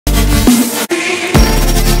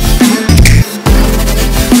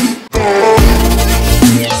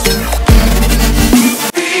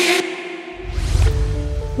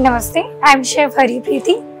Namaste, I am Chef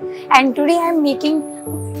Haripreeti and today I am making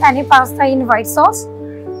penne pasta in white sauce.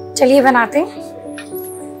 चलिए बनाते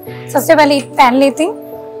हैं। सबसे पहले एक पैन लेते हैं,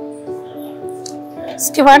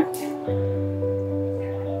 इसके बाद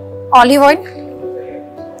ऑलिव ऑयल,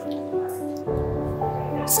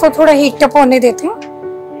 इसको थोड़ा हीट अप होने देते हैं।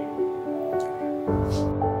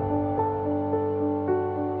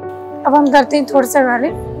 अब हम करते हैं थोड़ा सा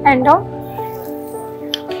गार्लिक एंड डाउन।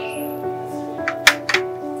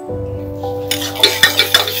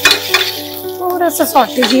 थोड़ा सा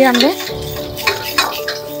सॉटे किया हमने।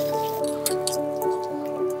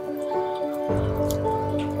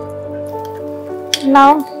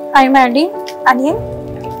 Now I am adding onion,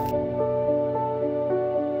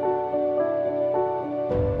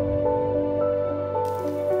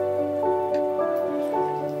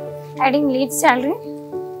 adding lead celery,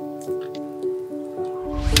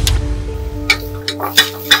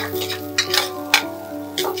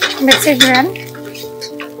 mix it well.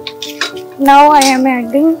 Now I am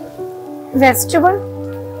adding vegetable.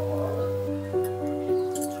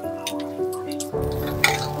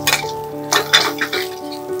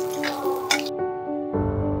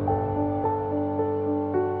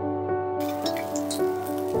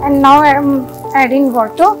 And now I am adding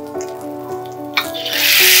water.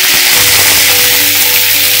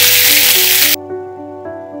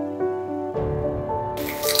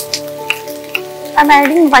 I am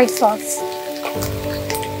adding white sauce.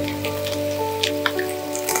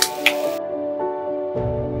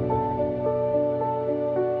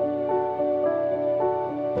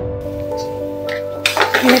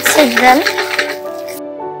 Mix it well.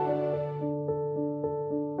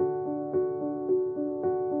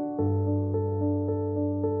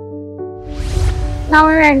 Now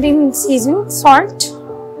I am adding seasoning, salt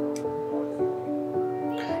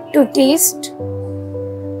to taste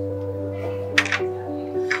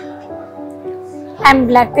and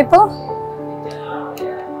black pepper.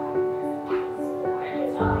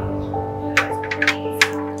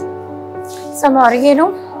 Some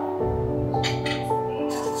oregano.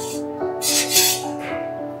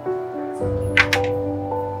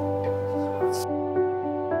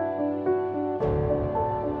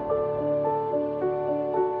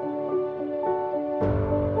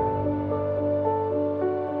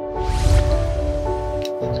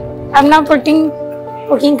 I'm now putting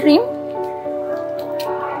cooking cream.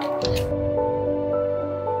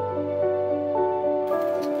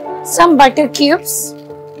 Some butter cubes.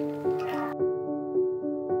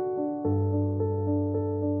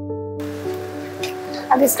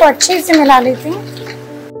 अब इसको अच्छे से मिला लेते हैं।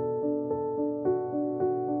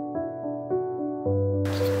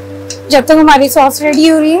 जब तक हमारी सॉस रेडी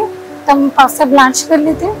हो रही है तब हम पास्ता ब्लांच कर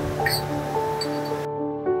लेते हैं।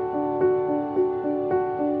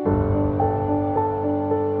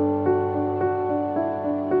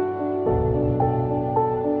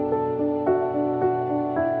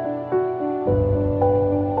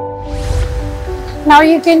 Now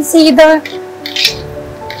you can see the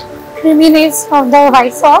creaminess of the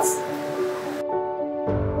white sauce.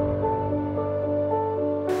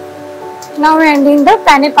 Now we are adding the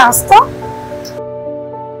penne pasta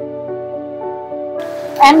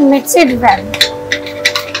and mix it well.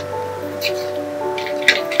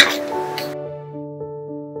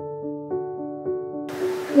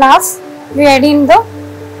 Last, we add in the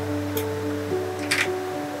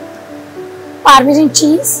Parmesan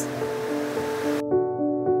cheese.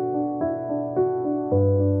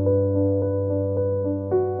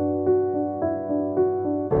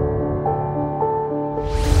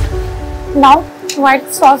 Now white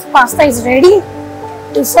sauce pasta is ready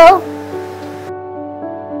to serve.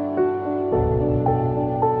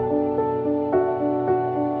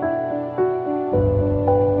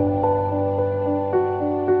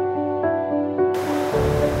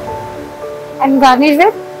 And garnish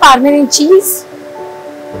with Parmesan cheese.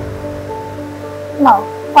 Now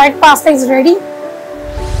white pasta is ready.